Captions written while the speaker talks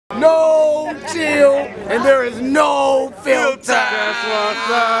No chill, and there is no filter. That's what's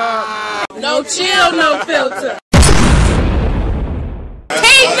up. No chill, no filter.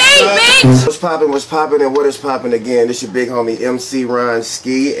 TV, bitch! What's poppin', and what is poppin' again? This your big homie MC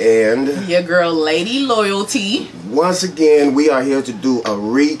Ron-Skii and your girl Lady Loyalty. Once again, we are here to do a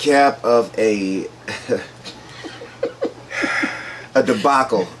recap of a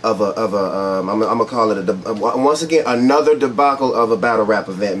debacle of I'm gonna call it once again another debacle of a battle rap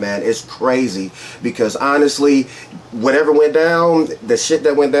event, man. It's crazy because honestly, whatever went down, the shit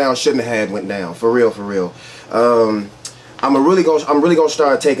that went down shouldn't have went down. For real. I'm really gonna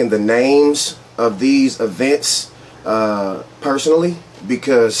start taking the names of these events personally,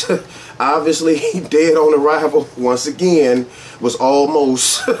 because obviously Dead on Arrival once again was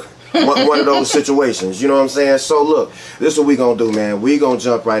almost one of those situations, you know what I'm saying? So look, this is what we gonna do, man. We gonna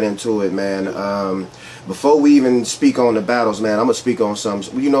jump right into it, man. Before we even speak on the battles, man, I'm gonna speak on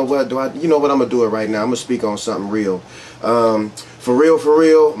something. You know what? You know what? I'm gonna do it right now. I'm gonna speak on something real. For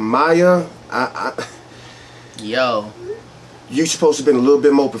real, Maya. Yo. You supposed to have been a little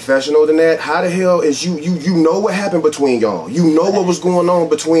bit more professional than that. How the hell is you know what happened between y'all? You know what was going on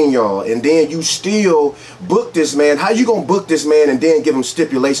between y'all, and then you still book this man. How you gonna book this man and then give him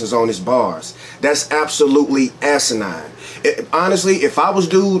stipulations on his bars? That's absolutely asinine. Honestly, if I was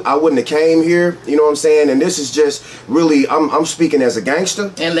dude, I wouldn't have came here. You know what I'm saying? And this is just really, I'm speaking as a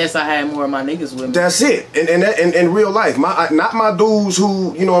gangster. Unless I had more of my niggas with me. That's it. And in real life, not my dudes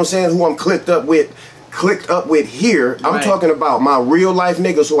who, you know what I'm saying, who I'm clicked up with here. I'm right. Talking about my real life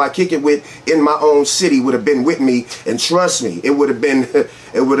niggas who I kick it with in my own city would have been with me, and trust me, it would have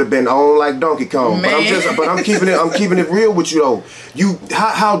been on like Donkey Kong. Man. But I'm keeping it real with you though.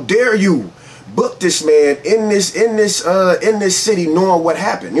 How dare you book this man in this city knowing what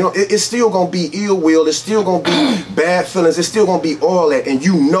happened? You know, it's still gonna be ill will, it's still gonna be bad feelings, it's still gonna be all that, and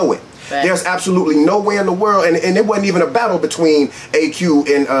you know it. There's absolutely no way in the world, and it wasn't even a battle between AQ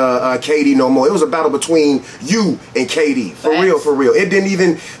and KD no more. It was a battle between you and KD. For real. It didn't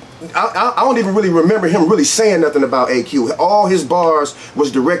even, I don't even really remember him really saying nothing about AQ. All his bars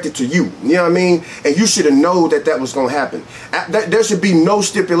was directed to you. You know what I mean? And you should have known that was going to happen. There should be no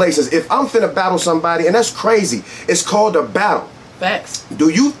stipulations. If I'm finna battle somebody, and that's crazy, it's called a battle. Facts. Do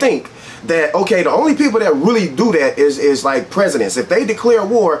you think that, okay, the only people that really do that is like presidents? If they declare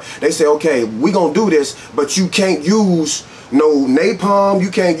war, they say, okay, we gonna do this, but you can't use no napalm,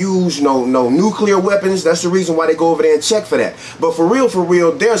 you can't use no nuclear weapons. That's the reason why they go over there and check for that. But for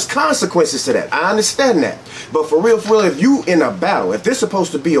real, there's consequences to that. I understand that. But for real, if you in a battle, if this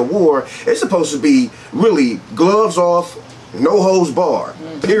supposed to be a war, it's supposed to be really gloves off, no holds barred,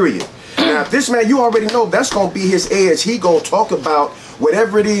 period. Now, if this man, you already know that's gonna be his edge. He gonna talk about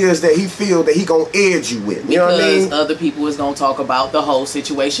whatever it is that he feel that he gonna edge you with. You know what I mean? Because other people is gonna talk about the whole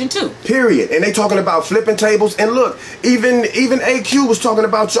situation too. Period. And they talking about flipping tables. And look, even AQ was talking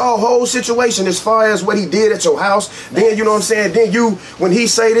about y'all whole situation as far as what he did at your house. Then, you know what I'm saying? Then you, when he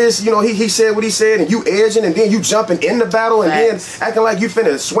say this, you know, he said what he said, and you edging, and then you jumping in the battle, and then acting like you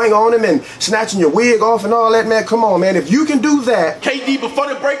finna swing on him and snatching your wig off and all that, man. Come on, man. If you can do that. KD before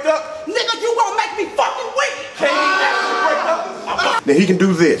the breakup, nigga, you gonna make me fucking weak. KD after the breakup, then he can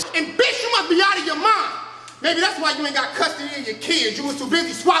do this. And bitch, you must be out of your mind. Maybe that's why you ain't got custody of your kids. You was too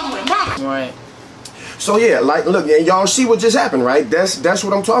busy swallowing mama. Right. So yeah, like look, and y'all see what just happened, right? That's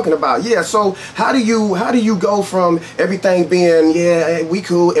what I'm talking about. Yeah, so how do you go from everything being, yeah, we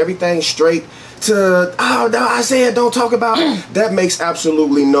cool, everything straight, to, oh no, I said don't talk about that? Makes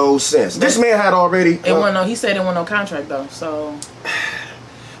absolutely no sense. This man had already he said it wasn't no contract though, so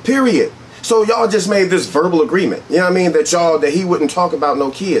period. So y'all just made this verbal agreement, you know what I mean, that he wouldn't talk about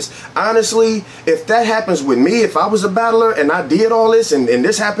no kids. Honestly, if that happens with me, if I was a battler and I did all this and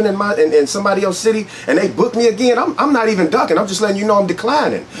this happened in somebody else's city and they booked me again, I'm not even ducking. I'm just letting you know I'm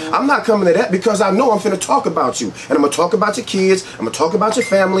declining. I'm not coming to that because I know I'm finna talk about you. And I'm gonna talk about your kids, I'm gonna talk about your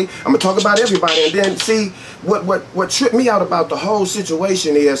family, I'm gonna talk about everybody. And then see, what tripped me out about the whole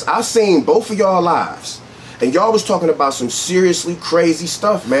situation is I seen both of y'all lives. And y'all was talking about some seriously crazy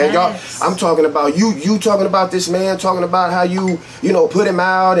stuff, man. Y'all, I'm talking about you talking about this man, talking about how you know, put him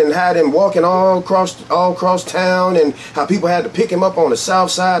out and had him walking all across town, and how people had to pick him up on the south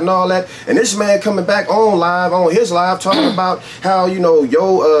side and all that. And this man coming back on his live talking about how, you know,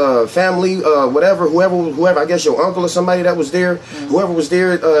 your family, whoever, I guess your uncle or somebody that was there, whoever was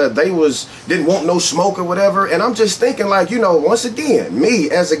there, didn't want no smoke or whatever. And I'm just thinking, like, you know, once again,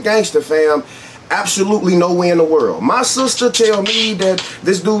 me as a gangster fam, Absolutely no way in the world. My sister tell me that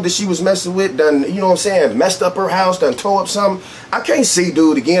this dude that she was messing with done, you know what I'm saying, messed up her house, done tore up something. I can't see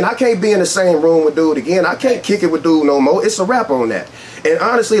dude again. I can't be in the same room with dude again. I can't kick it with dude no more. It's a wrap on that. And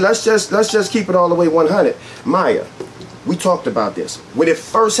honestly, let's just keep it all the way 100. Maya, we talked about this. When it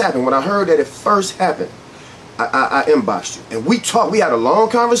first happened, when I heard that it first happened, I inboxed you and we had a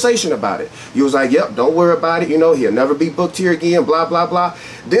long conversation about it. You was like, yep, don't worry about it, you know, he'll never be booked here again, blah blah blah.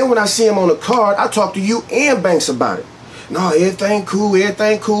 Then when I see him on the card, I talked to you and Banks about it. No, everything cool.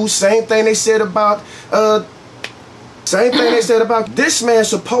 Same thing they said about this man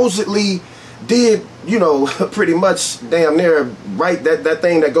supposedly did, you know, pretty much damn near right that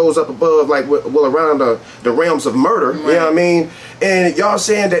thing that goes up above, like well around the realms of murder, right. You know what I mean? And y'all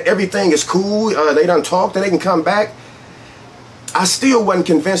saying that everything is cool, they done talked and they can come back. I still wasn't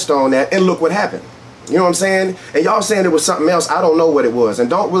convinced on that, and look what happened. You know what I'm saying? And y'all saying it was something else. I don't know what it was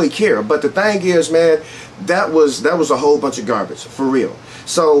and don't really care. But the thing is, man, that was a whole bunch of garbage, for real.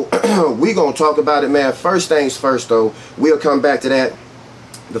 So we gonna talk about it, man. First things first though, we'll come back to that.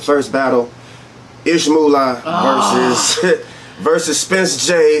 The first battle, Ishmula versus Spence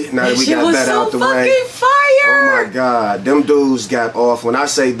J. Now that we got that out the way. Fire. Oh my God, them dudes got off. When I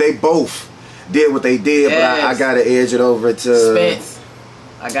say they both did what they did, yes. But I gotta edge it over to Spence.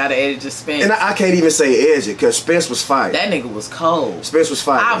 I gotta edge to Spence. And I can't even say edge it because Spence was fire. That nigga was cold. Spence was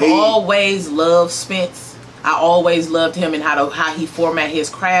fire. I've always loved Spence. I always loved him and how he format his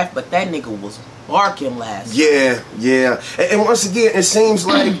craft, but that nigga was barking last night. Yeah. And once again, it seems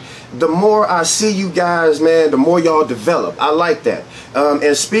like the more I see you guys, man, the more y'all develop. I like that.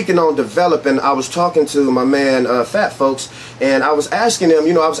 And speaking on developing, I was talking to my man, Fat Folks, and I was asking him,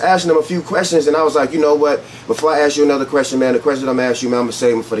 you know, a few questions, and I was like, you know what, before I ask you another question, man, the question I'm going to ask you, man, I'm going to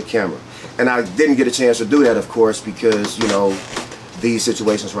save them for the camera. And I didn't get a chance to do that, of course, because, you know, these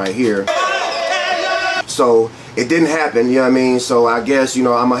situations right here. So it didn't happen, you know what I mean? So I guess, you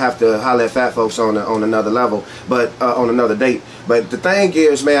know, I'm gonna have to holler at Fat Folks on another level, but on another date. But the thing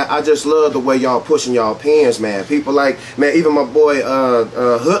is, man, I just love the way y'all pushing y'all pens, man. People like, man, even my boy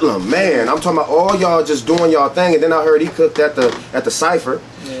Hoodlum, man. I'm talking about all y'all just doing y'all thing. And then I heard he cooked at the Cypher.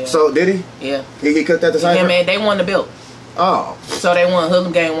 Yeah. So did he? Yeah. He cooked at the Cypher? Yeah, man, they won the belt. Oh. So they won,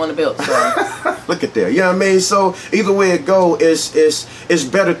 Hoodlum game won the belt. So. Look at there, you know what I mean? So either way it go, it's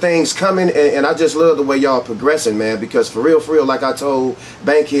better things coming, and I just love the way y'all progressing, man, because for real, like I told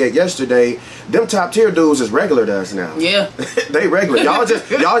Bankhead yesterday, them top tier dudes is regular to us now. Yeah. They regular. Y'all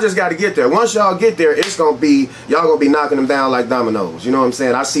just got to get there. Once y'all get there, it's gonna be, y'all gonna be knocking them down like dominoes. You know what I'm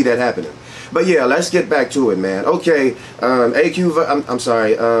saying? I see that happening. But yeah, let's get back to it, man. Okay, I'm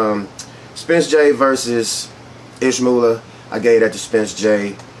sorry, Spence J versus Ishmula. I gave that to Spence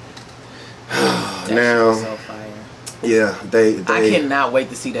J. Now, so fire. Yeah, they I cannot wait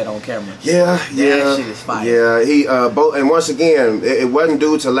to see that on camera. Yeah. That shit is fire. Yeah, he both, and once again, it wasn't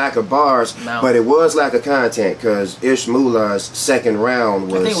due to lack of bars, but it was lack of content because Ishmula's second round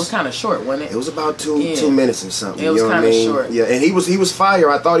was, I think it was kind of short, wasn't it? It was about two minutes and something. It was kind of short. Yeah, and he was fire.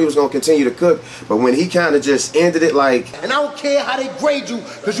 I thought he was gonna continue to cook, but when he kind of just ended it like, and I don't care how they grade you,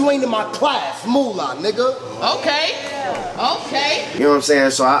 cause you ain't in my class, moolah, nigga. Okay. You know what I'm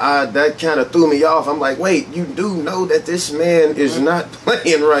saying? So I that kind of threw me off. I'm like, wait, you do know that this man is not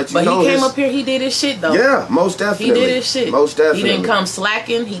playing right. But he came up here, he did his shit though. Yeah, most definitely. He did his shit. Most definitely. He didn't come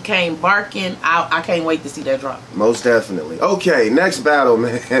slacking. He came barking. I can't wait to see that drop. Most definitely. Okay, next battle,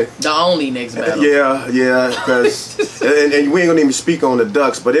 man. The only next battle. Yeah, because and we ain't gonna even speak on the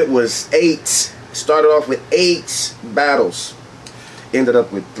Ducks, but it was 8. Started off with 8 battles. Ended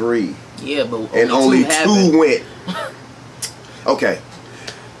up with 3. Yeah, but only 2 went. Okay.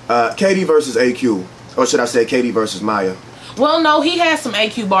 KD versus AQ. Or should I say KD versus Maya? Well, no, he had some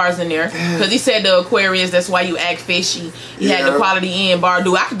AQ bars in there. Because he said the Aquarius, that's why you act fishy. He had the quality end bar.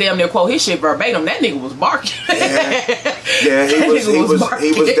 Dude, I could damn near quote his shit verbatim. That nigga was barking. Yeah, he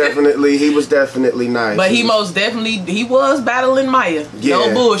was definitely nice. But he was battling Maya. Yeah,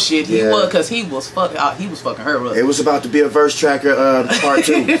 no bullshit. He was, because he was fucking her up. It was about to be a verse tracker part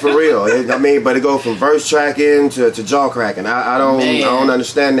 2, for real. I mean, but it go from verse tracking to jaw cracking. I don't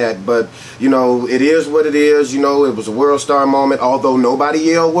understand that, but you know, it is what it is. You know, it was a world star moment, although nobody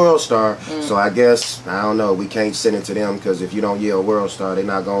yelled world star. So I guess, I don't know, we can't send it to them because if you don't yell world star, they're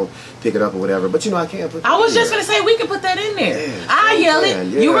not gonna pick it up or whatever. But you know, I can't put that I was just gonna say we can put that in there. Yeah, I yell it,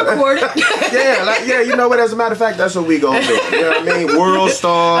 you record it. You know what, as a matter of fact, that's what we gonna do. You know what I mean? World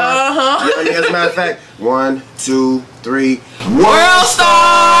star. You know what I mean? As a matter of fact, 1, 2, 3, world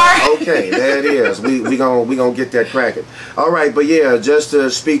star. Okay, there it is. We gonna get that cracking. All right, but yeah, just to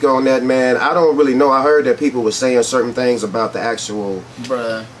speak on that, man, I don't really know. I heard that people were saying certain things about the actual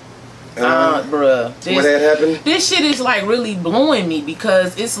Bruh. What had happened? This shit is like really blowing me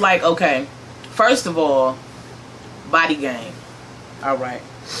because it's like, okay, first of all, body game. All right.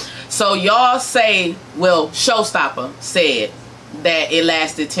 So y'all say, well, Showstopper said that it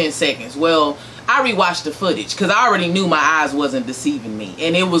lasted 10 seconds. Well, I rewatched the footage because I already knew my eyes wasn't deceiving me.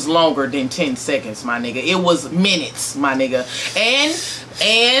 And it was longer than 10 seconds, my nigga. It was minutes, my nigga.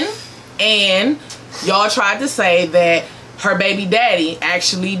 And y'all tried to say that her baby daddy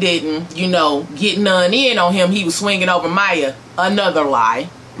actually didn't, you know, get none in on him. He was swinging over Maya. Another lie.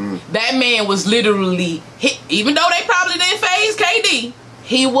 That man was literally hit, even though they probably didn't phase KD.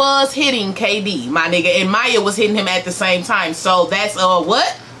 He was hitting KD, my nigga, and Maya was hitting him at the same time. So that's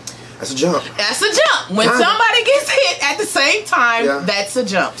what? That's a jump. That's a jump. When somebody gets hit at the same time, that's a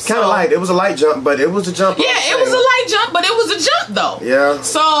jump. Kind of light. It was a light jump, but it was a jump. Yeah, it was a light jump, but it was a jump though. Yeah.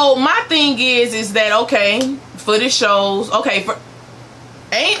 So my thing is that okay, footage shows okay for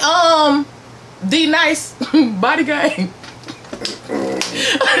ain't D Nice body gang.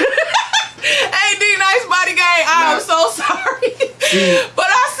 Hey, D Nice body gang, I'm so sorry. But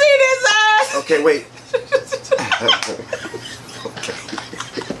I see this ass. Okay, wait.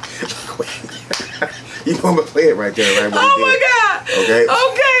 You know I'm gonna play it right there, right? Oh my God. Okay.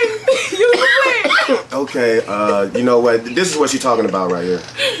 Okay. You can play it. Okay, you know what? This is what she's talking about right here.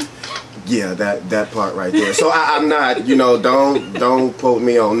 Yeah, that part right there. So I'm not, you know, don't quote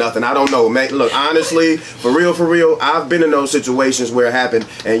me on nothing. I don't know, man. Look, honestly, for real, I've been in those situations where it happened,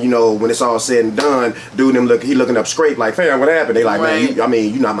 and you know, when it's all said and done, dude, he looking up straight like, fam, what happened? They like, man,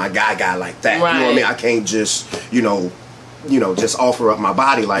 you're not my guy like that. Right. You know what I mean? I can't just, you know, just offer up my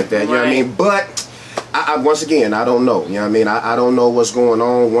body like that. You know what I mean? But I once again, I don't know. You know what I mean? I don't know what's going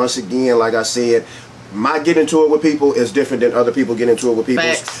on. Once again, like I said, my get into it with people is different than other people get into it with people.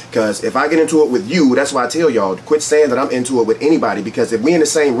 Because if I get into it with you, that's why I tell y'all, quit saying that I'm into it with anybody. Because if we in the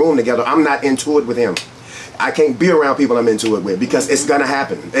same room together, I'm not into it with him. I can't be around people I'm into it with because it's gonna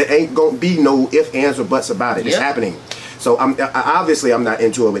happen. It ain't gonna be no ifs, ands, or buts about it. It's happening. So obviously I'm not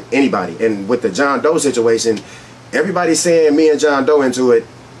into it with anybody. And with the John Doe situation, everybody's saying me and John Doe into it,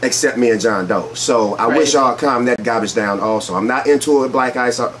 except me and John Doe. So I wish y'all calm that garbage down also. I'm not into it with Black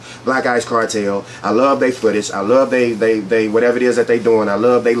Ice Cartel. I love they footage. I love they whatever it is that they doing. I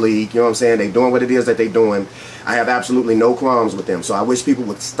love they league. You know what I'm saying? They doing what it is that they doing. I have absolutely no qualms with them. So I wish people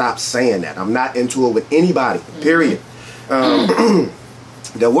would stop saying that. I'm not into it with anybody, period.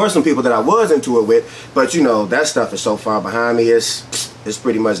 There were some people that I was into it with, but you know, that stuff is so far behind me. It's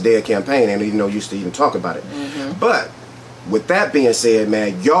pretty much dead campaign, and even no use to even talk about it. But with that being said,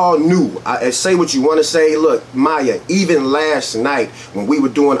 man, y'all knew. Say what you want to say. Look, Maya, even last night when we were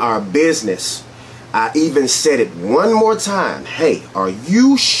doing our business, I even said it one more time. Hey, are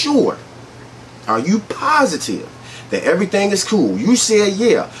you sure? Are you positive that everything is cool? You said,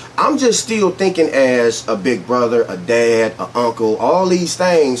 yeah. I'm just still thinking as a big brother, a dad, an uncle, all these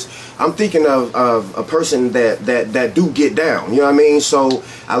things. I'm thinking of a person that do get down. You know what I mean? So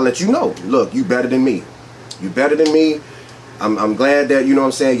I'll let you know. Look, you better than me. You better than me. I'm glad that, you know what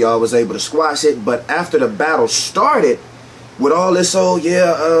I'm saying, y'all was able to squash it. But after the battle started, with all this,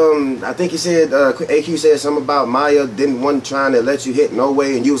 I think he said, AQ said something about Maya didn't want trying to let you hit no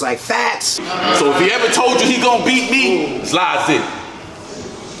way, and you was like, facts. So if he ever told you he gonna beat me, it's lies in.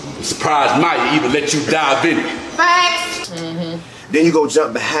 I'm surprised Maya even let you dive in it. Facts. Then you go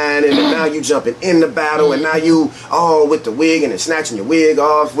jump behind him, and now you jumping in the battle, and now you all with the wig and then snatching your wig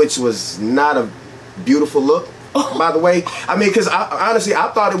off, which was not a beautiful look. By the way, I mean, because honestly, I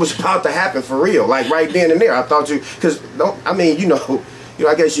thought it was about to happen for real, like right then and there. I thought because I mean, you know,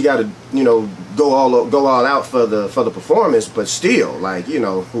 I guess you got to, you know, go all out for the performance, but still, like, you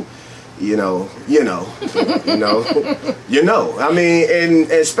know. I mean,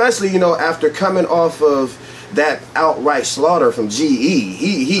 and especially, you know, after coming off of that outright slaughter from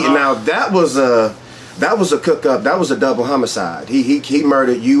GE, now that was a cook up, that was a double homicide. He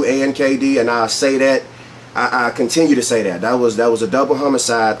murdered you and KD, and I say that. I continue to say that. That was a double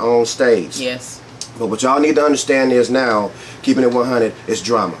homicide on stage. Yes. But what y'all need to understand is now, keeping it 100, it's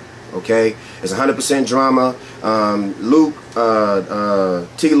drama. Okay? It's 100% drama. Luke,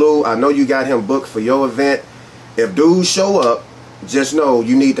 T-Lou, I know you got him booked for your event. If dudes show up, just know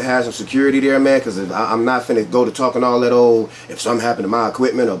you need to have some security there, man, because I'm not finna go to talking all that old, if something happened to my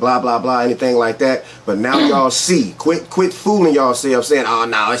equipment or blah, blah, blah, anything like that. But now y'all see, quit fooling yourself saying, oh,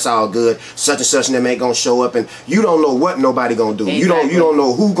 no, it's all good. Such and such and them ain't gonna show up, and you don't know what nobody gonna do. Exactly. You don't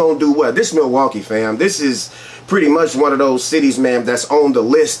know who gonna do what. This Milwaukee, fam, this is pretty much one of those cities, man, that's on the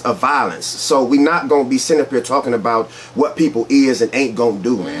list of violence. So we not gonna be sitting up here talking about what people is and ain't gonna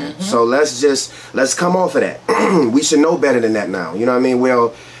do, man. So let's come off of that. We should know better than that now. You know what I mean?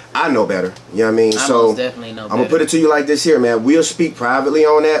 Well, I know better. You know what I mean? I So most definitely know better. I'm gonna put it to you like this here, man. We'll speak privately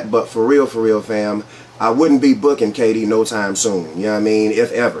on that, but for real, fam, I wouldn't be booking KD no time soon. You know what I mean?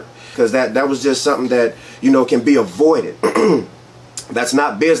 If ever, because that was just something that can be avoided. That's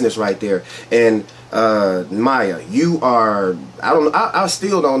not business right there. And Maya, you are, I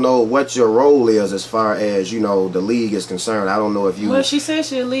still don't know what your role is as far as, the league is concerned. I don't know if you... Well, she said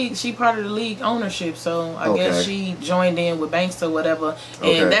she part of the league ownership, so I guess she joined in with Banks or whatever,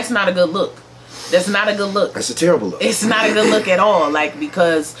 and that's not a good look. That's not a good look. That's a terrible look. It's not a good look at all, like,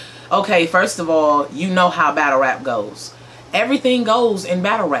 because, okay, first of all, you know how battle rap goes. Everything goes in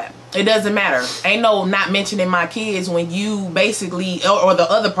battle rap. It doesn't matter. Ain't no not mentioning my kids when you basically, or the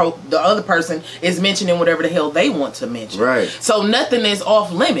other person is mentioning whatever the hell they want to mention. Right. So nothing is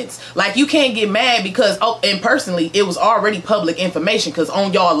off limits. Like, you can't get mad because, and personally, it was already public information because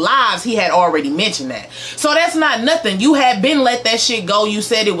on y'all lives, he had already mentioned that. So that's not nothing. You had been let that shit go. You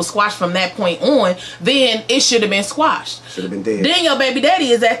said it was squashed from that point on. Then it should have been squashed. Should have been dead. Then your baby daddy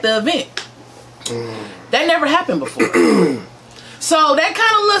is at the event. That never happened before. So that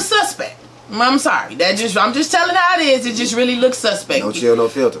kind of looks suspect. I'm sorry. I'm just telling how it is. It just really looks suspect. No chill, no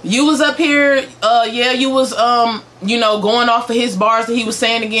filter. You was up here, you was going off of his bars that he was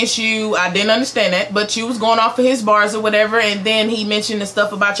saying against you. I didn't understand that, but you was going off of his bars or whatever, and then he mentioned the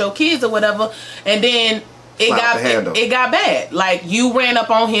stuff about your kids or whatever, and then it got bad. Like, you ran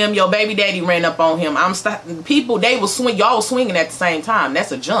up on him, your baby daddy ran up on him. Y'all was swinging at the same time.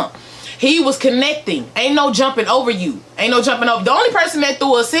 That's a jump. He was connecting. Ain't no jumping over you. Ain't no jumping over. The only person that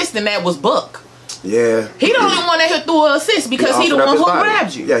threw an assist in that was Buck. Yeah. He the only one that threw an assist because he the one who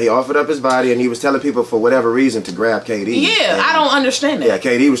grabbed you. Yeah, he offered up his body and he was telling people for whatever reason to grab KD. Yeah, I don't understand that. Yeah,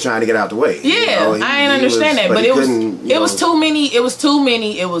 KD was trying to get out the way. Yeah, I ain't understand that. But it was too many. It was too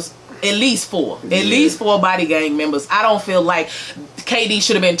many. It was at least 4. At least 4 body gang members. I don't feel like KD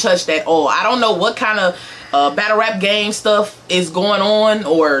should have been touched at all. I don't know what kind of battle rap game stuff is going on,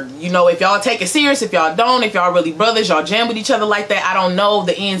 or if y'all take it serious, if y'all don't, if y'all really brothers, y'all jam with each other like that. I don't know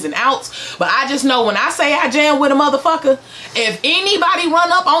the ins and outs, but I just know when I say I jam with a motherfucker, if anybody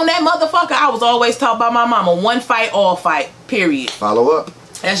run up on that motherfucker, I was always taught by my mama, one fight, all fight, period. Follow up.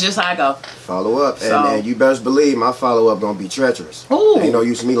 That's just how I go. Follow up. And you best believe my follow up gonna be treacherous. Ooh. Ain't no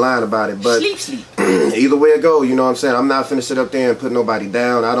use me lying about it. But sleep. Either way it go, you know what I'm saying? I'm not finna sit up there and put nobody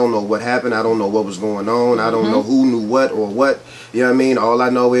down. I don't know what happened. I don't know what was going on. I don't know who knew what or what. You know what I mean? All I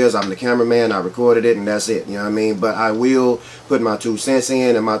know is I'm the cameraman. I recorded it and that's it. You know what I mean? But I will put my 2 cents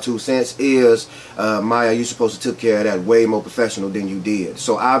in, and my 2 cents is, Maya, you supposed to took care of that way more professional than you did.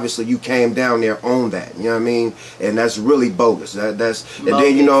 So obviously you came down there on that. You know what I mean? And that's really bogus. That's bogus.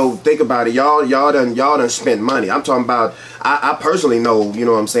 And then think about it. Y'all done spent money. I'm talking about. I personally know. You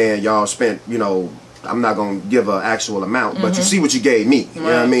know what I'm saying? Y'all spent. I'm not gonna give an actual amount, but you see what you gave me. You know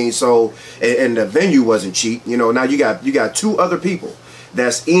what I mean? So, and the venue wasn't cheap. Now you got 2 other people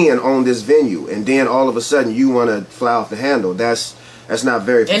that's in on this venue, and then all of a sudden you want to fly off the handle. That's not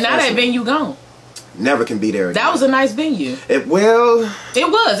very professional. And now that venue gone. Never can be there again. That was a nice venue. It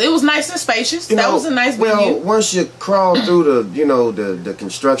was nice and spacious. That was a nice venue. Well, once you crawl through the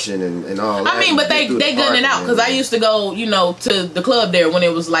construction and all that. I mean, but they gunning it out, because I used to go, to the club there when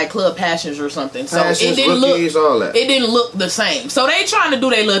it was like Club Passions or something. So Passions, it didn't rookies, all that. It didn't look the same. So they trying to do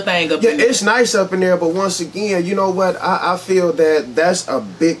their little thing up in there. It's nice up in there, but once again, you know what? I feel that's a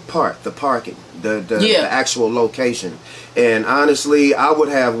big part, the parking. The actual location. And honestly, I would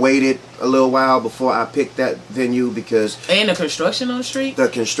have waited a little while before I picked that venue, because and the construction on the street, the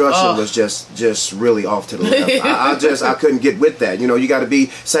construction was just really off to the left. I couldn't get with that. You got to be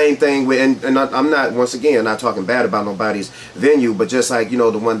same thing with, and I'm not, once again, not talking bad about nobody's venue, but just like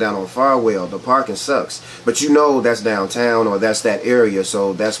the one down on Farwell, the parking sucks, but that's downtown or that's that area,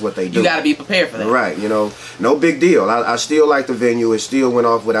 so that's what they do. You got to be prepared for that, right? No big deal. I still like the venue. It still went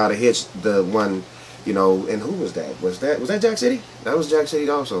off without a hitch. The one. And who was that? Was that Jack City? That was Jack City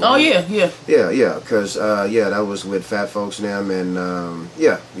also. Oh, right? yeah. Because that was with Fat Folks and them, and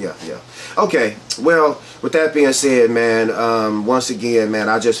yeah. Okay, well, with that being said, man, once again, man,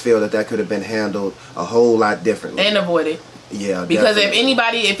 I just feel that could have been handled a whole lot differently and avoided. Yeah, because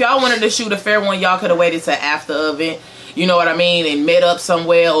definitely. if y'all wanted to shoot a fair one, y'all could have waited till after the event. You know what I mean? And met up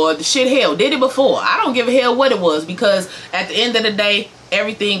somewhere, or the shit, hell, did it before. I don't give a hell what it was, because at the end of the day,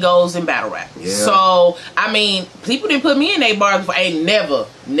 everything goes in battle rap. Yeah. So, I mean, people didn't put me in their bars before. I ain't never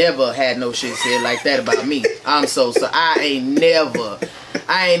had no shit said like that about me. I'm so I ain't never.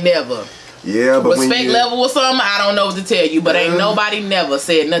 Yeah, but respect level or something, I don't know what to tell you, but ain't nobody never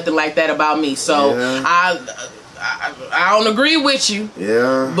said nothing like that about me. So, I don't agree with you.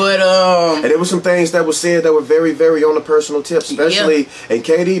 Yeah. But and there were some things that were said that were very, very on the personal tip, especially and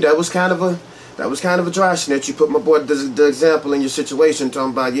KD. That was kind of a dry snitch. You put my boy the example in your situation,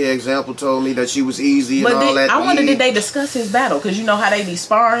 talking about example told me that she was easy and all that. I wonder did they discuss his battle, because you know how they be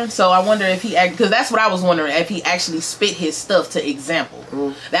sparring. So I wonder if he, because that's what I was wondering, if he actually spit his stuff to example.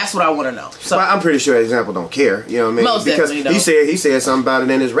 That's what I want to know. So well, I'm pretty sure example don't care. You know what I mean? Most because he said something about it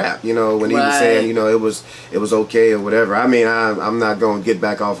in his rap. You know, when he was saying it was okay or whatever. I mean, I'm not going to get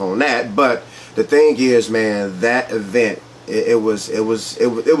back off on that. But the thing is, man, that event. It was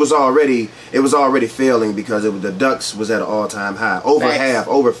already failing because the ducks was at an all-time high. Over half,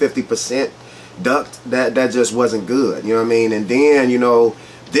 over 50% ducked. That just wasn't good. You know what I mean? And then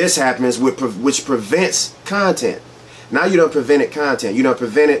this happens which prevents content. Now you don't prevent it content. You don't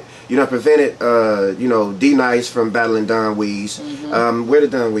prevent it. D-Nice from battling Don Weeze. Where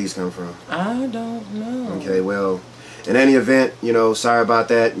did Don Weeze come from? I don't know. Okay, well. In any event, sorry about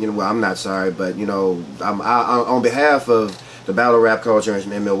that. Well, I'm not sorry, but I'm on behalf of the battle rap culture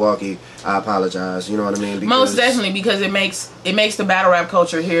in Milwaukee, I apologize. You know what I mean? Because most definitely, because it makes the battle rap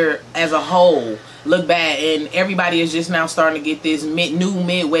culture here as a whole look bad, and everybody is just now starting to get this new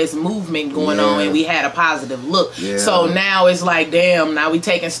Midwest movement going on, and we had a positive look. So now it's like, damn, now we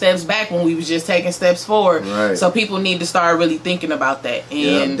taking steps back when we was just taking steps forward. Right. So people need to start really thinking about that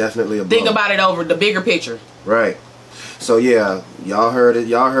and definitely think about it over the bigger picture. Right. So yeah, y'all heard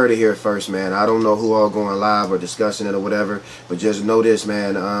it here first, man. I don't know who all going live or discussing it or whatever, but just know this,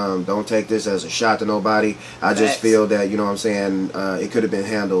 man. Don't take this as a shot to nobody. I just feel that, it could have been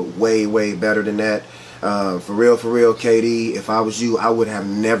handled way, way better than that. For real, KD, if I was you, I would have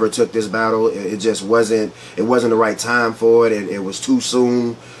never took this battle. It just wasn't the right time for it. It was too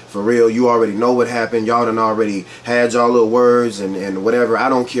soon. For real, you already know what happened. Y'all done already had y'all little words and whatever. I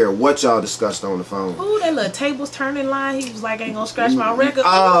don't care what y'all discussed on the phone. Ooh, that little tables turning line. He was like, ain't gonna scratch my record.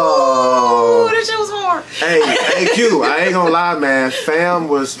 Oh, ooh, that shit was hard. Hey, Q, I ain't gonna lie, man. Fam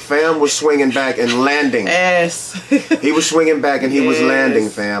was swinging back and landing. Yes. He was swinging back and he was landing,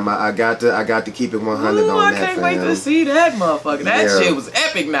 fam. I got to keep it 100 on that, I can't wait to see that motherfucker. That shit was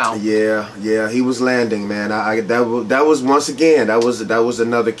epic now. Yeah, he was landing, man. That was once again, that was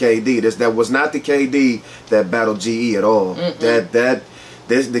another KD. That was not the KD that battled GE at all. The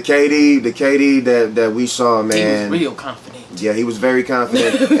KD that we saw, man. He was real confident. Yeah, he was very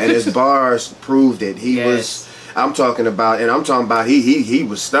confident, and his bars proved it. He was. I'm talking about he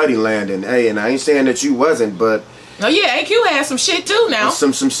was study landing. Hey, and I ain't saying that you wasn't, but. Oh yeah, AQ had some shit too now.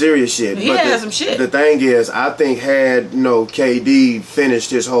 Some serious shit. He had some shit. The thing is, I think had KD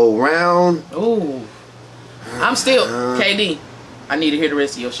finished his whole round. Ooh, I'm still KD. I need to hear the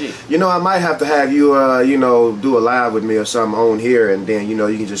rest of your shit. I might have to have you, do a live with me or something on here, and then you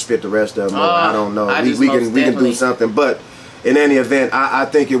can just spit the rest of them. I don't know. We can do something, but in any event, I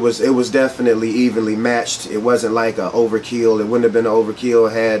think it was definitely evenly matched. It wasn't like a overkill. It wouldn't have been an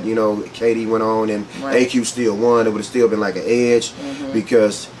overkill had KD went on and AQ still won. It would have still been like an edge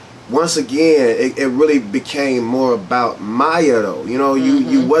because. Once again, it really became more about Maya though.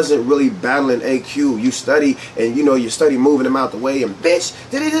 You wasn't really battling AQ. You study and you study moving him out the way and bitch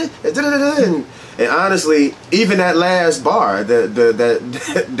and honestly, even that last bar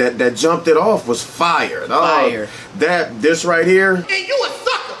that jumped it off was fire. Fire. This right here. And you a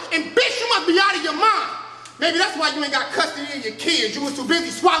sucker, and bitch, you must be out of your mind. Maybe that's why you ain't got custody of your kids. You was too busy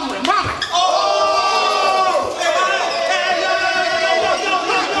swallowing mama. Oh!